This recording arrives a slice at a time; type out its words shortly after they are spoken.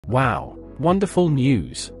Wow, wonderful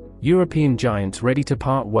news. European giants ready to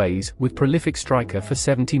part ways with prolific striker for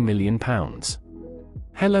 £70 million.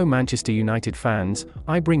 Hello Manchester United fans,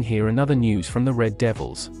 I bring here another news from the Red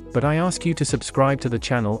Devils, but I ask you to subscribe to the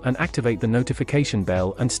channel and activate the notification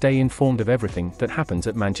bell and stay informed of everything that happens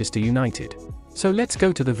at Manchester United. So let's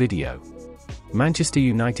go to the video. Manchester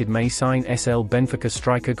United may sign SL Benfica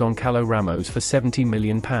striker Goncalo Ramos for £70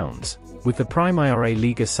 million, with the Primeira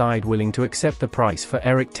Liga side willing to accept the price for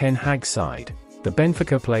Erik ten Hag's side. The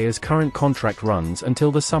Benfica player's current contract runs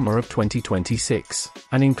until the summer of 2026,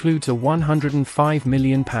 and includes a £105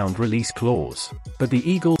 million release clause. But the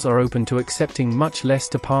Eagles are open to accepting much less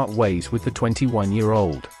to part ways with the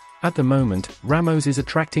 21-year-old. At the moment, Ramos is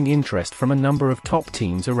attracting interest from a number of top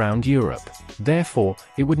teams around Europe. Therefore,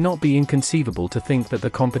 it would not be inconceivable to think that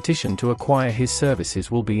the competition to acquire his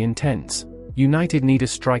services will be intense. United need a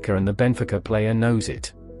striker and the Benfica player knows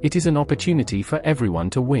it. It is an opportunity for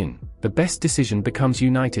everyone to win. The best decision becomes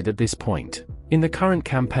United at this point. In the current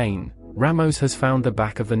campaign, Ramos has found the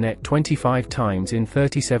back of the net 25 times in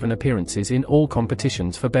 37 appearances in all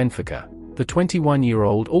competitions for Benfica. The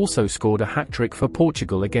 21-year-old also scored a hat-trick for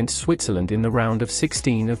Portugal against Switzerland in the round of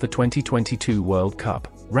 16 of the 2022 World Cup.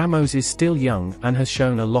 Ramos is still young and has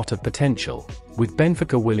shown a lot of potential. With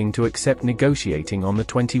Benfica willing to accept negotiating on the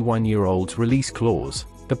 21-year-old's release clause,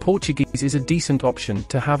 the Portuguese is a decent option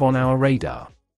to have on our radar.